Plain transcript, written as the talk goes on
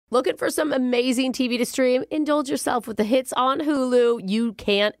Looking for some amazing TV to stream? Indulge yourself with the hits on Hulu you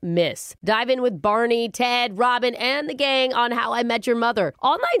can't miss. Dive in with Barney, Ted, Robin, and the gang on How I Met Your Mother.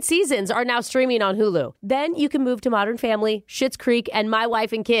 All 9 seasons are now streaming on Hulu. Then you can move to Modern Family, Schitt's Creek, and My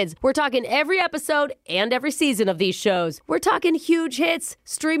Wife and Kids. We're talking every episode and every season of these shows. We're talking huge hits,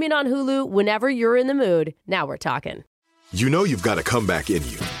 streaming on Hulu whenever you're in the mood. Now we're talking. You know you've got a comeback in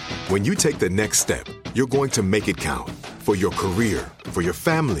you. When you take the next step, you're going to make it count. For your career, for your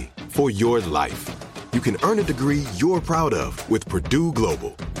family, for your life. You can earn a degree you're proud of with Purdue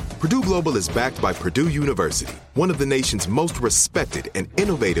Global. Purdue Global is backed by Purdue University, one of the nation's most respected and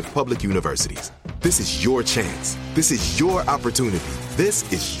innovative public universities. This is your chance. This is your opportunity.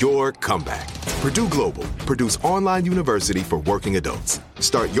 This is your comeback. Purdue Global, Purdue's online university for working adults.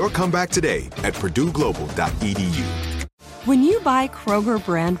 Start your comeback today at purdueglobal.edu. When you buy Kroger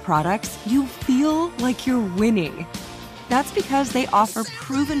brand products, you feel like you're winning. That's because they offer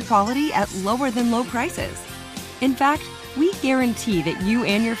proven quality at lower than low prices. In fact, we guarantee that you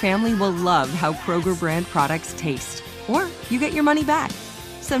and your family will love how Kroger brand products taste, or you get your money back.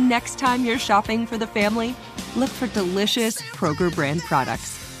 So next time you're shopping for the family, look for delicious Kroger brand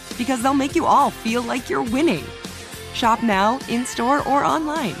products, because they'll make you all feel like you're winning. Shop now, in-store, or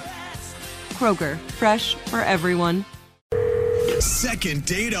online. Kroger, fresh for everyone. Second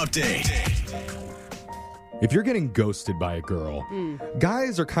date update. If you're getting ghosted by a girl,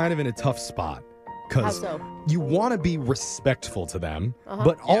 guys are kind of in a tough spot. Because you want to be respectful to them,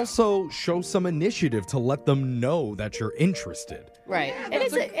 but also show some initiative to let them know that you're interested. Right. And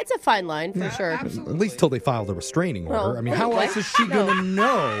it's a fine line for sure. At least till they file the restraining order. I mean, how else is she going to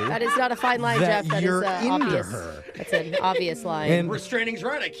know that is not a fine line, that Jeff? That you're is into obvious. her? That's an obvious line. And restraining's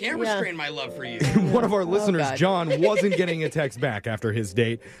right. I can't restrain my love for you. One of our listeners, God. John, wasn't getting a text back after his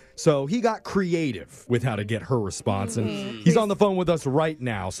date, so he got creative with how to get her response, and he's on the phone with us right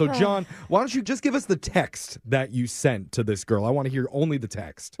now. So, John, why don't you just give us the text that you sent to this girl? I want to hear only the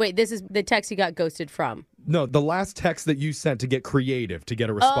text. Wait, this is the text you got ghosted from? No, the last text that you sent to get creative, to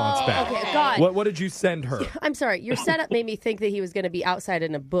get a response back. Okay, God. What did you send her? I'm sorry. Your setup made me think that he was going to be outside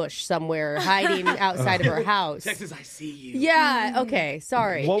in a bush somewhere, hiding outside of her house. Text says, I see you. Yeah, okay,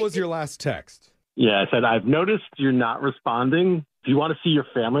 sorry. What was your last text? Yeah, I said, I've noticed you're not responding. If you want to see your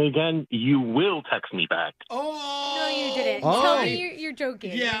family again, you will text me back. Oh. No, you didn't. Oh. Tell me you're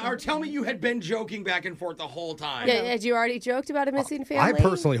joking. Yeah, or tell me you had been joking back and forth the whole time. Yeah, had you already joked about a missing family? I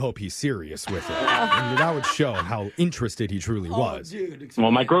personally hope he's serious with it. I mean, that would show how interested he truly was. Dude, Well,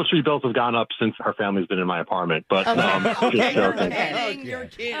 my grocery bills have gone up since her family's been in my apartment, but Okay. just joking. You're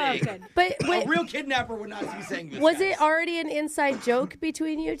kidding. Oh, good. But A real kidnapper would not be saying this. was guys. it already an inside joke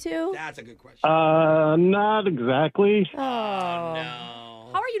between you two? That's a good question. Not exactly. Oh. No.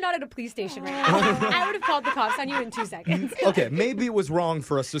 How are you not at a police station right now? I would have called the cops on you in 2 seconds. Okay, maybe it was wrong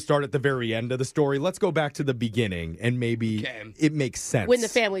for us to start at the very end of the story. Let's go back to the beginning, and maybe it makes sense. When the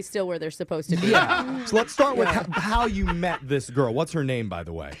family's still where they're supposed to be. Yeah. So let's start with how you met this girl. What's her name, by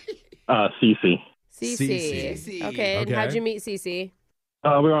the way? Cece. Cece. Okay, and how'd you meet Cece? We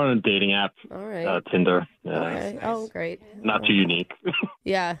were on a dating app, All right. Tinder. Okay. Oh, great. Not too unique.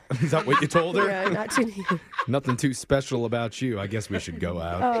 Yeah. Is that what you told her? Yeah, not too. Nothing too special about you. I guess we should go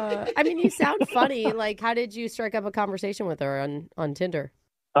out. I mean, you sound funny. Like, how did you strike up a conversation with her on Tinder?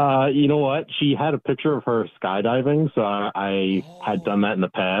 You know what? She had a picture of her skydiving, so I had done that in the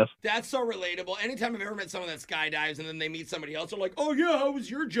past. That's so relatable. Anytime I've ever met someone that skydives and then they meet somebody else, they're like, oh, yeah, how was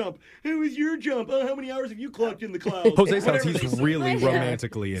your jump? How was your jump? How many hours have you clocked in the clouds? Jose sounds Whatever they he's say. really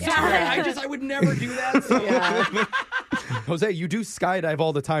romantically into Sorry, it. I would never do that. So. Yeah. Jose, you do skydive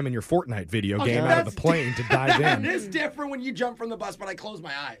all the time in your Fortnite video game out of the that's plane to dive It in. is different when you jump from the bus, but I close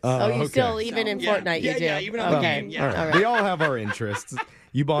my eyes. Oh, you okay. still, even in Yeah. Fortnite, Yeah, you do? yeah, even on the Okay. game, yeah. All right. We all have our interests.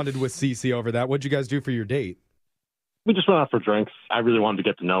 You bonded with Cece over that. What'd you guys do for your date? We just went out for drinks. I really wanted to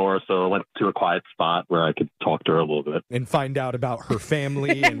get to know her, so I went to a quiet spot where I could talk to her a little bit. And find out about her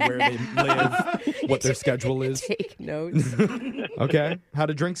family and where they live, what their schedule is. Take notes. Okay. How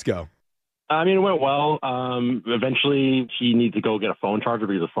did drinks go? I mean, it went well. Eventually, she needed to go get a phone charger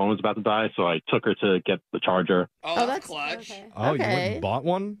because the phone was about to die, so I took her to get the charger. Oh, that's- clutch. Okay. Oh, you went Okay. and bought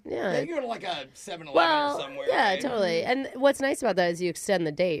one? Yeah, Yeah. you go to like a 7-Eleven Well, or somewhere. yeah, right? totally. And what's nice about that is you extend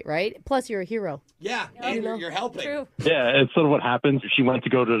the date, right? Plus, you're a hero. Yeah, and you're helping. True. Yeah, it's sort of what happened. She went to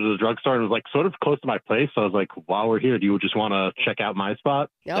go to the drugstore and was like sort of close to my place. So I was like, while we're here, do you just want to check out my spot?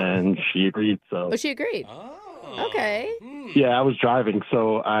 Yep. And she agreed. So Oh, she agreed. Oh. Okay. Yeah, I was driving,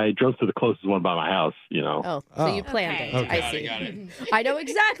 so I drove to the closest one by my house, Oh, so you planned it. Okay. I see. Got it. I know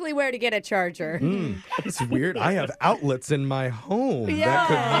exactly where to get a charger. It's weird. I have outlets in my home that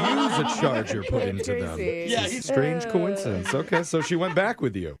could use a charger put into them. Crazy. Yeah, It's a strange coincidence. Okay, so she went back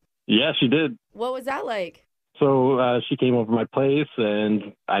with you. Yeah, she did. What was that like? So she came over to my place,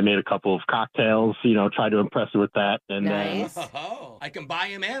 and I made a couple of cocktails, tried to impress her with that. And Nice. Oh, I can buy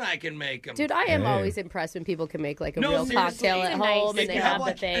them and I can make them. Dude, I am Hey. always impressed when people can make like a No, real seriously. cocktail at Nice. home If and they you have the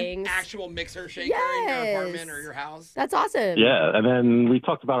like things. an actual mixer shaker in your apartment or your house. That's awesome. yeah, and then we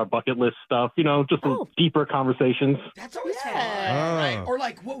talked about our bucket list stuff, just some deeper conversations. That's always Yeah. fun, right? Oh. Or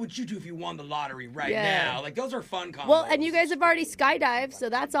like, what would you do if you won the lottery right Yeah. now? Like, those are fun combos. Well, and you guys have already skydived, so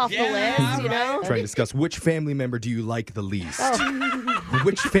that's off Yeah, the list, you right. know? Trying to discuss which family member do you like the least? Oh.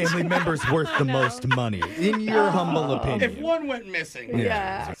 Which family member's worth the most money, in your humble opinion? If one went missing.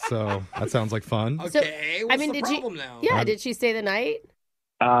 Yeah. So that sounds like fun. Okay, what's the did problem now? Yeah, did she stay the night?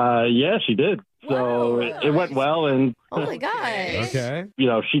 Yeah, she did. So Wow. it went well, and Oh my gosh. Okay.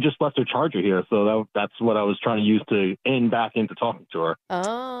 she just left her charger here, so that's what I was trying to use to back into talking to her.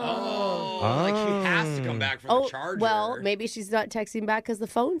 Oh. Like she has to come back for the Oh, charger. well, maybe she's not texting back because the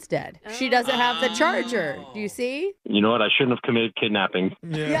phone's dead. She doesn't have the charger. Do you see? You know what? I shouldn't have committed kidnapping.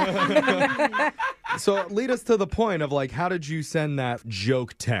 Yeah. So lead us to the point of how did you send that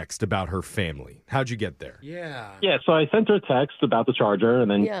joke text about her family? How'd you get there? Yeah. Yeah, so I sent her a text about the charger, and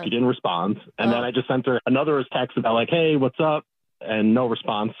then Yeah. she didn't respond. And then I just sent her another text about hey, what's up? And no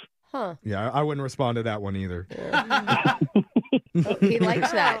response. Huh. Yeah, I wouldn't respond to that one either. He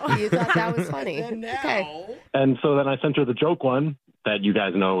liked that. You thought that was funny. And now, Okay. And so then I sent her the joke one that you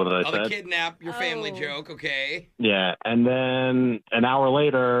guys know what I the said. kidnap your family joke, okay. Yeah, and then an hour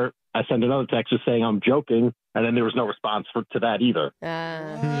later, I sent another text just saying I'm joking, and then there was no response to that either.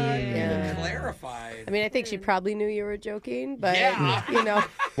 Yeah. Clarified. I mean, I think she probably knew you were joking, but, Yeah.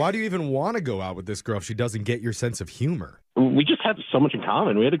 Why do you even want to go out with this girl if she doesn't get your sense of humor? We just had so much in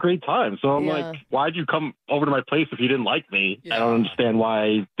common. We had a great time. So I'm Yeah. like, why'd you come over to my place if you didn't like me? I don't understand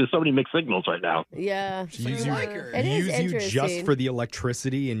why there's so many mixed signals right now. Yeah. So you like her. It is Use you just interesting. for the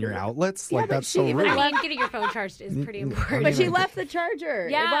electricity in your outlets? Yeah, Like, but that's she so even rude. I mean, getting your phone charged is pretty important. But she left the charger.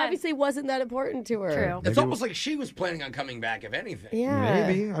 It Yeah. obviously wasn't that important to her. True. It's almost like she was planning on coming back, if anything. Yeah.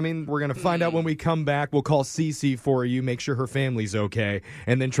 Maybe. I mean, we're going to find out when we come back. We'll call Cece for you, make sure her family's okay,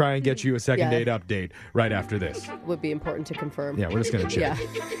 and then try and get you a second Yeah. date update right after this. Would be important to confirm. Yeah, we're just going to check.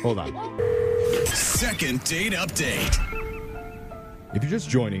 Yeah. Hold on. Second date update. If you're just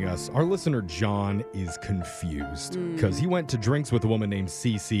joining us, our listener John is confused because he went to drinks with a woman named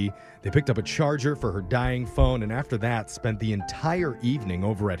Cece. They picked up a charger for her dying phone, and after that, spent the entire evening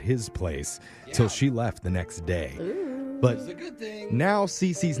over at his place till she left the next day. But It's a good thing. now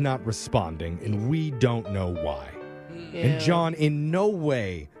Cece's not responding, and we don't know why. And John, in no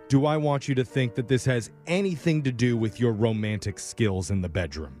way do I want you to think that this has anything to do with your romantic skills in the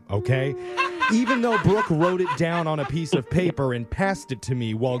bedroom, okay? Even though Brooke wrote it down on a piece of paper and passed it to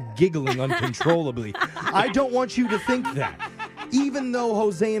me while giggling uncontrollably, I don't want you to think that. Even though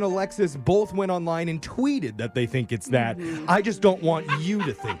Jose and Alexis both went online and tweeted that they think it's that, I just don't want you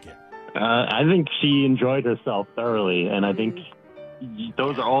to think it. I think she enjoyed herself thoroughly, and I think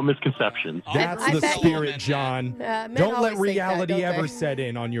those are all misconceptions. That's I the bet- spirit, John. Men Don't always let think that, reality don't ever they? set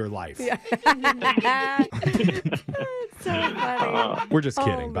in on your life. So funny. We're just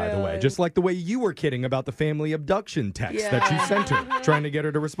kidding, by the way. man. Just like the way you were kidding about the family abduction text that you Yeah. sent her, trying to get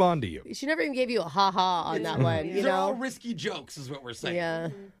her to respond to you. She never even gave you a ha-ha on that one, you These are all know? risky jokes, is what we're saying. Yeah.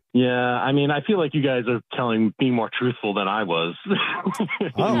 Yeah, I mean, I feel like you guys are being more truthful than I was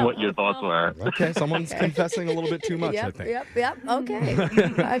in what your thoughts were. Okay, someone's confessing a little bit too much, I think. Yep. Okay.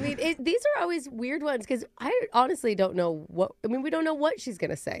 I mean, these are always weird ones because I honestly don't know we don't know what she's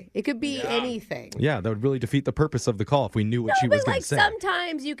going to say. It could be anything. Yeah, that would really defeat the purpose of the call if we knew what she was But going like to say.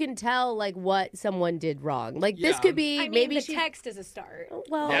 sometimes you can tell like what someone did wrong. Like this could be I mean, maybe the she text is a start.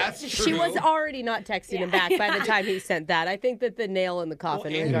 well, That's she was true. already not texting him back by the time he sent that. I think that the nail in the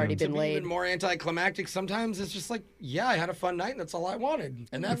coffin had already to been be laid. even more anticlimactic, sometimes it's just like, yeah, I had a fun night and that's all I wanted.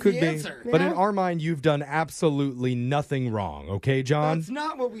 And that's Could the be. answer. But in our mind, you've done absolutely nothing wrong, okay, John? That's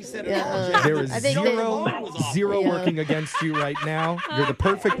not what we said Yeah. at all. Jeff. There I is think zero Yeah. working against you right now. You're the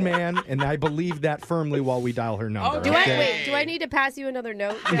perfect man, and I believe that firmly while we dial her number. Do okay? I need to pass you another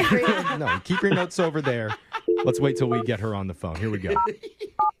note, Jeffrey? No, keep your notes over there. Let's wait till we get her on the phone. Here we go.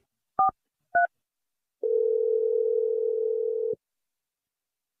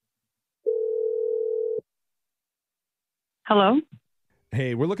 Hello?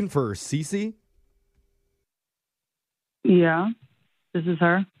 Hey, we're looking for Cece. Yeah, this is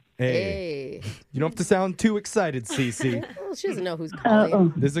her. Hey. You don't have to sound too excited, Cece. Well, she doesn't know who's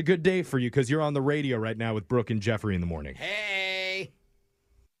calling. This is a good day for you because you're on the radio right now with Brooke and Jeffrey in the morning. Hey.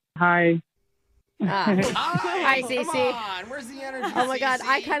 Hi. Hi, Come Cece. on. Where's the energy? Oh my God, Cece?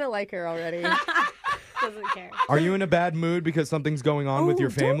 I kind of like her already. Doesn't care. Are you in a bad mood because something's going on with your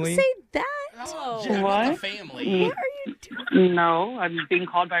family? Don't say that. Oh, Jeff, What? not the family. What are you doing? No, I'm being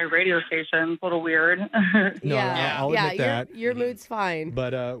called by a radio station. It's a little weird. No, I'll admit that. Your mood's fine.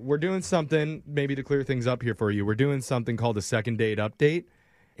 But we're doing something maybe to clear things up here for you. We're doing something called a second date update,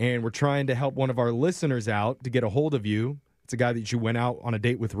 and we're trying to help one of our listeners out to get a hold of you. It's a guy that you went out on a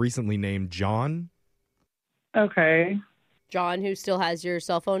date with recently named John. Okay. John, who still has your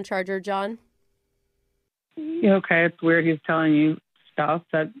cell phone charger, John? Okay, it's weird he's telling you stuff.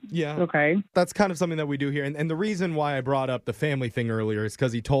 Yeah. Okay. That's kind of something that we do here. And the reason why I brought up the family thing earlier is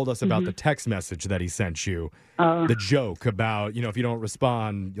because he told us about the text message that he sent you. The joke about, if you don't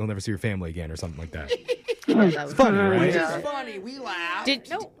respond, you'll never see your family again or something like that. It's funny, right? It's funny. We laugh.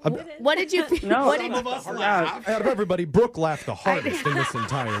 What did you feel? No, Some of us laugh. Out of everybody, Brooke laughed the hardest in this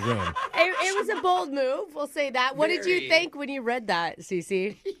entire room. It was a bold move. We'll say that. What did you think when you read that,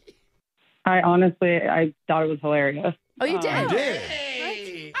 Cece? I thought it was hilarious. Oh, you did? You did?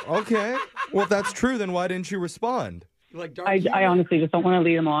 Hey. Okay. Well, if that's true, then why didn't you respond? Like dark I humor. honestly just don't want to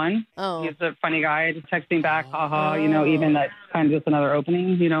lead him on. Oh. He's a funny guy. Just texting back, haha, even that's kind of just another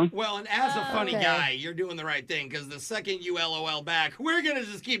opening, Well, and as a funny Okay. guy, you're doing the right thing because the second you LOL back, we're going to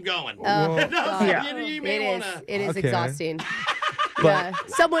just keep going. Oh, Well, God. Yeah. You may It is. wanna- It is Okay. exhausting. But- Yeah.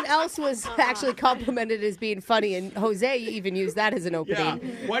 Someone else was actually complimented as being funny, and Jose even used that as an Yeah.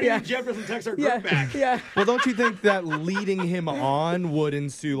 opening. Why did Jeff doesn't text our group back? Yeah. Well, don't you think that leading him on would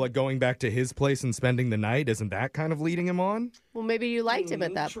ensue, like going back to his place and spending the night? Isn't that kind of leading him on? Well, maybe you liked him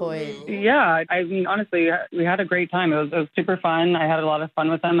at that point. Yeah, I mean, honestly, we had a great time. It was super fun. I had a lot of fun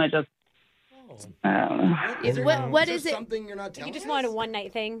with him. I just, What Is is there it? something you're not telling You just us? wanted a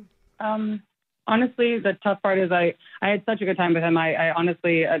one-night thing. honestly, the tough part is I had such a good time with him. I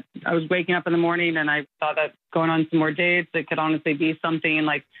honestly, I was waking up in the morning and I thought that going on some more dates, it could honestly be something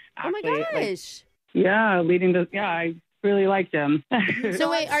like, Oh my actually, like, gosh. leading to, I really liked him. So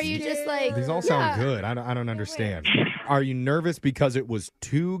wait, are you just like These all sound good. I don't understand. Are you nervous because it was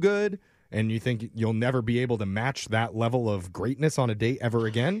too good and you think you'll never be able to match that level of greatness on a date ever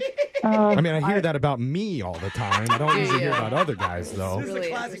again? I mean, I hear that about me all the time. I don't usually hear about other guys, though. This is Really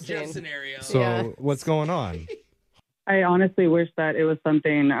the classic Jeff interesting. scenario. So what's going on? I honestly wish that it was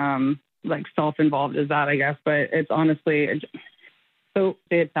something like self-involved as that, I guess. But it's honestly, so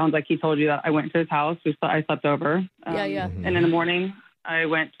it sounds like he told you that I went to his house. I slept over. Yeah. And in the morning, I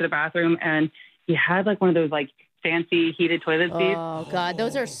went to the bathroom, and he had like one of those like fancy heated toilet seats. Oh God,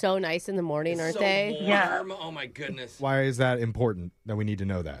 those are so nice in the morning, aren't so they? warm. Yeah. Oh my goodness. Why is that important that we need to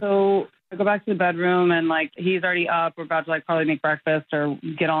know that? So I go back to the bedroom, and like he's already up. We're about to like probably make breakfast or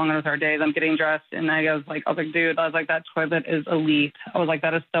get on with our days. I'm getting dressed, and I was like, dude, that toilet is elite. I was like,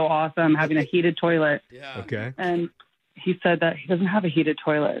 that is so awesome, having a heated toilet. Yeah. Okay. And he said that he doesn't have a heated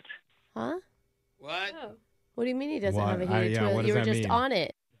toilet. Huh? What? What do you mean he doesn't What? have a heated what toilet? does You were that just mean? on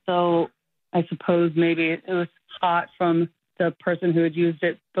it. So I suppose maybe it was hot from the person who had used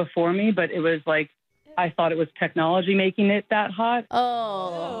it before me, but it was like, I thought it was technology making it that hot.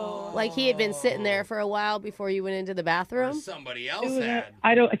 Oh, like he had been sitting there for a while before you went into the Or bathroom. somebody else had.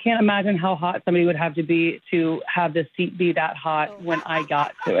 I can't imagine how hot somebody would have to be to have the seat be that hot when I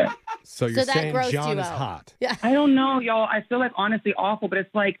got to it. So you're that saying grossed John you is out. hot. Yeah. I don't know, y'all. I feel like honestly awful, but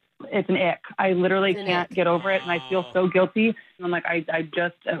it's like, it's an ick. I literally It's an can't ick. get over it, and I feel so guilty. And I'm like,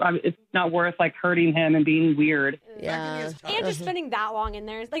 it's not worth like hurting him and being weird. Yeah. And just spending that long in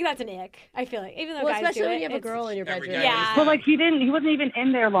there, like that's an ick. I feel like, even though Well, guys especially do when it, you have a it's- girl in your Every bedroom. guy Yeah. But like he wasn't even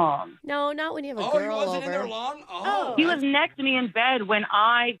in there long. No, not when you have a Oh, girl he wasn't over. in there long? Oh. He was next to me in bed when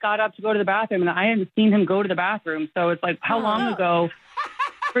I got up to go to the bathroom, and I hadn't seen him go to the bathroom. So it's like, how long ago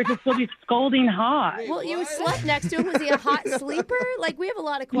for it to still be scalding hot? Well, you slept next to him. Was he a hot sleeper? Like, we have a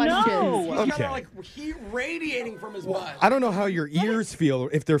lot of questions. No. He's Okay. kind of like heat radiating from his butt. I don't know how your ears feel,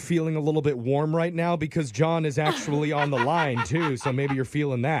 if they're feeling a little bit warm right now, because John is actually on the line, too. So maybe you're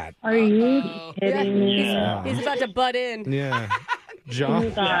feeling that. Are you Yeah, kidding me? he's about to butt in. Yeah. You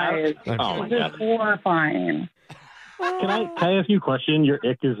John? guys, Oh my this is God. horrifying. Can I ask you a question? Your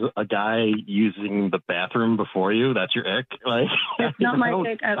ick is a guy using the bathroom before you. That's your ick, like It's not my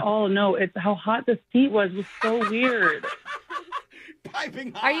ick at all. No, it's how hot the seat was so weird.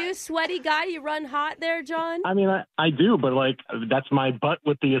 piping hot. Are you a sweaty guy? You run hot there, John? I mean, I do, but like that's my butt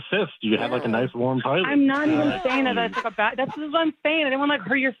with the assist. You have like a nice warm toilet. I'm not even saying that that's like a bad. That's what I'm saying. I didn't want to like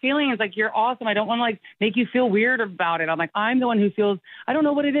hurt your feelings. Like you're awesome. I don't want to like make you feel weird about it. I'm like I'm the one who feels. I don't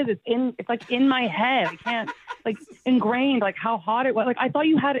know what it is. It's like in my head. I can't like ingrained like how hot it was. Like I thought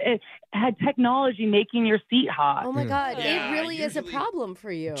you had technology making your seat hot. Oh my God, Yeah, it really is a usually- problem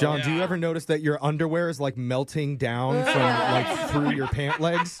for you. John, do you ever notice that your underwear is like melting down from like through your pant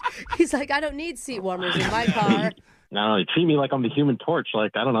legs? He's like, I don't need seat warmers in my car. No, they treat me like I'm the Human Torch.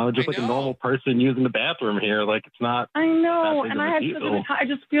 Like I don't know, just I like a know. normal person using the bathroom here. Like it's not. I know, That big and of a I had such a deal. good time. I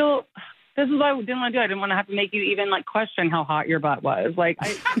just feel. This is what I didn't want to do. I didn't want to have to make you even like question how hot your butt was. Like,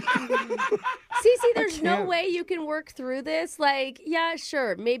 Cece, there's no way you can work through this. Like, yeah,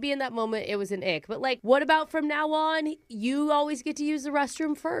 sure, maybe in that moment it was an ick, but like, what about from now on? You always get to use the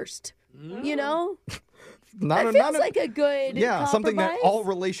restroom first. You know, that feels like a good something that compromise. all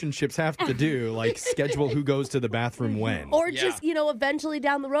relationships have to do, like schedule who goes to the bathroom when. Or just, eventually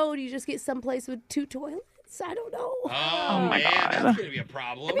down the road, you just get someplace with 2 toilets. I don't know. Oh my man, God. that's gonna be a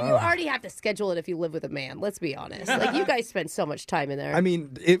problem. I mean, you already have to schedule it if you live with a man. Let's be honest. Like, you guys spend so much time in there. I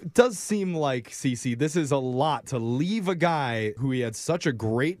mean, it does seem like, Cece, this is a lot to leave a guy who he had such a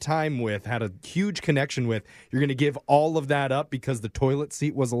great time with, had a huge connection with. You're going to give all of that up because the toilet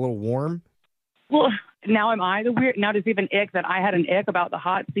seat was a little warm? well, now am I the weird? Now does even ick that I had an ick about the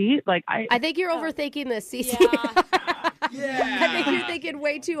hot seat? Like I think you're overthinking this, Cece. Yeah. I think you're thinking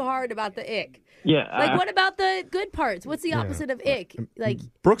way too hard about the ick. Yeah. Like, what about the good parts? What's the opposite of ick? Like,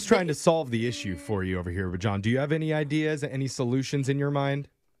 Brooke's trying to solve the issue for you over here. But, John, do you have any ideas, any solutions in your mind?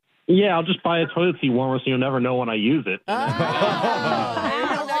 Yeah, I'll just buy a toilet seat warmer so you'll never know when I use it.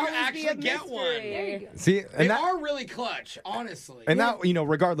 Now you actually get one. There you go. See, They and are really clutch, honestly. And that,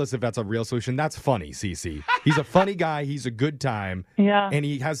 regardless if that's a real solution, that's funny, Cece. He's a funny guy. He's a good time. Yeah. And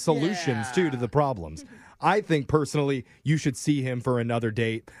he has solutions, too, to the problems. I think, personally, you should see him for another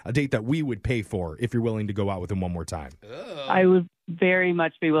date, a date that we would pay for if you're willing to go out with him one more time. I would very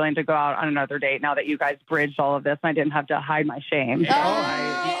much be willing to go out on another date now that you guys bridged all of this and I didn't have to hide my shame.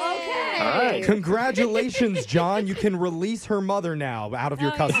 Oh, okay. All right. Congratulations, John. You can release her mother now out of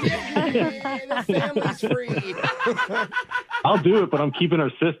your custody. Yay, the family's free. I'll do it, but I'm keeping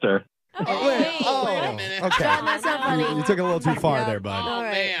her sister. Wait a minute. Okay. John, that's not funny. You took it a little too far there, bud. All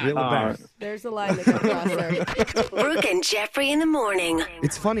right. Man. Real embarrassed. There's the line that comes across there. Brooke and Jeffrey in the morning.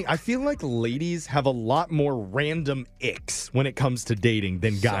 It's funny. I feel like ladies have a lot more random icks when it comes to dating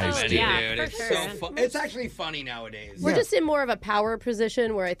than guys So do. many, Yeah, dude. for It's sure. so fun. It's actually funny nowadays. We're just in more of a power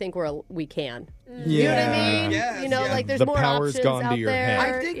position where I think we can. Yeah. You know what I mean? Yes, you know, yeah. like there's The more power's options gone to out your there.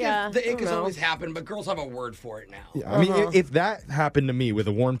 head. I think yeah. the ick has I don't know. always happened, but girls have a word for it now. Yeah, I mean, if that happened to me with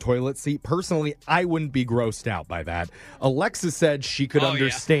a warm toilet seat, personally, I wouldn't be grossed out by that. Alexa said she could Oh, yeah.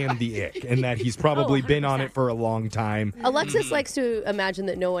 understand the ick and that he's probably been on it for a long time. Alexis likes to imagine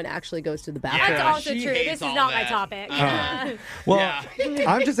that no one actually goes to the bathroom. That's also she true. hates This is all not my that. topic. Well, Yeah.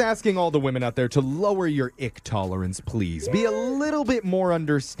 I'm just asking all the women out there to lower your ick tolerance, please. Be a little bit more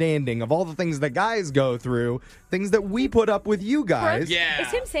understanding of all the things that guys go through, things that we put up with you guys. Yeah.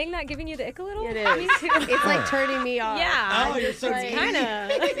 Is him saying that giving you the ick a little? It Me is. too. It's like turning me off. Yeah. Oh, you're so Like, needy. Kind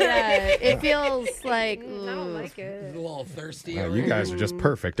of. Yeah, it feels like. I don't like A it. little thirsty. Oh, over you here. guys are just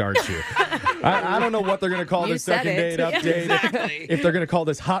perfect, aren't you? I don't know what they're going to call You this said second it. date update. Exactly. If they're going to call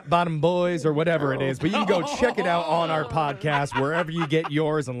this Hot Bottom Boys or whatever it is. But you can go check it out on our podcast, wherever you get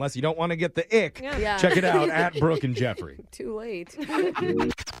yours, unless you don't want to get the ick. Yeah. Check it out at Brooke and Jeffrey. Too late.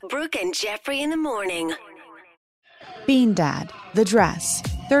 Brooke and Jeffrey in the morning. Bean Dad, The Dress,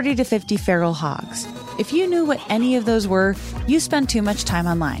 30 to 50 Feral Hogs. If you knew what any of those were, you spend too much time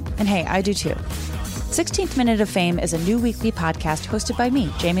online. And hey, I do too. 16th Minute of Fame is a new weekly podcast hosted by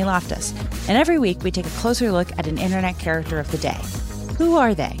me, Jamie Loftus. And every week we take a closer look at an internet character of the day. Who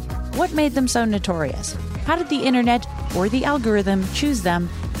are they? What made them so notorious? How did the internet or the algorithm choose them?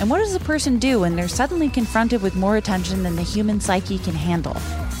 And what does a person do when they're suddenly confronted with more attention than the human psyche can handle?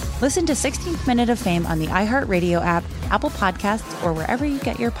 Listen to 16th Minute of Fame on the iHeartRadio app, Apple Podcasts, or wherever you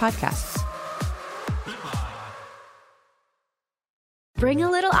get your podcasts. Bring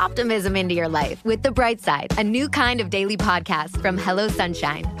a little optimism into your life with The Bright Side, a new kind of daily podcast from Hello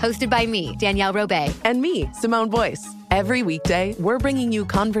Sunshine, hosted by me, Danielle Robay. And me, Simone Boyce. Every weekday, we're bringing you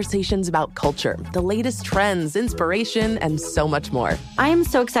conversations about culture, the latest trends, inspiration, and so much more. I am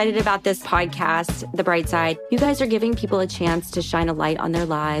so excited about this podcast, The Bright Side. You guys are giving people a chance to shine a light on their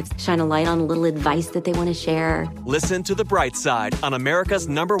lives, shine a light on a little advice that they want to share. Listen to The Bright Side on America's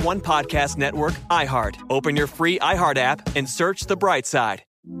 #1 podcast network, iHeart. Open your free iHeart app and search The Bright Side.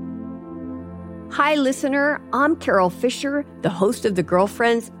 Hi, listener. I'm Carol Fisher, the host of The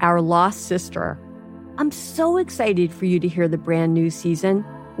Girlfriends, Our Lost Sister. I'm so excited for you to hear the brand new season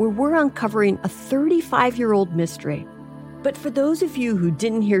where we're uncovering a 35-year-old mystery. But for those of you who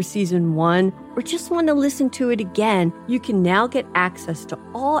didn't hear season 1 or just want to listen to it again, you can now get access to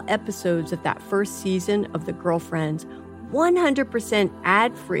all episodes of that first season of The Girlfriends 100%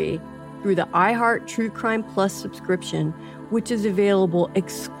 ad-free through the iHeart True Crime Plus subscription, which is available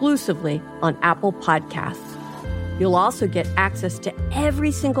exclusively on Apple Podcasts. You'll also get access to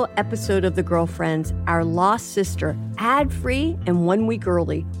every single episode of The Girlfriends, Our Lost Sister, ad-free and 1 week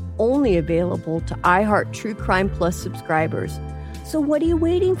early, only available to iHeart True Crime Plus subscribers. So what are you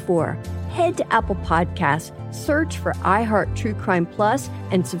waiting for? Head to Apple Podcasts, search for iHeart True Crime Plus,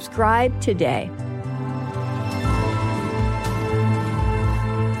 and subscribe today.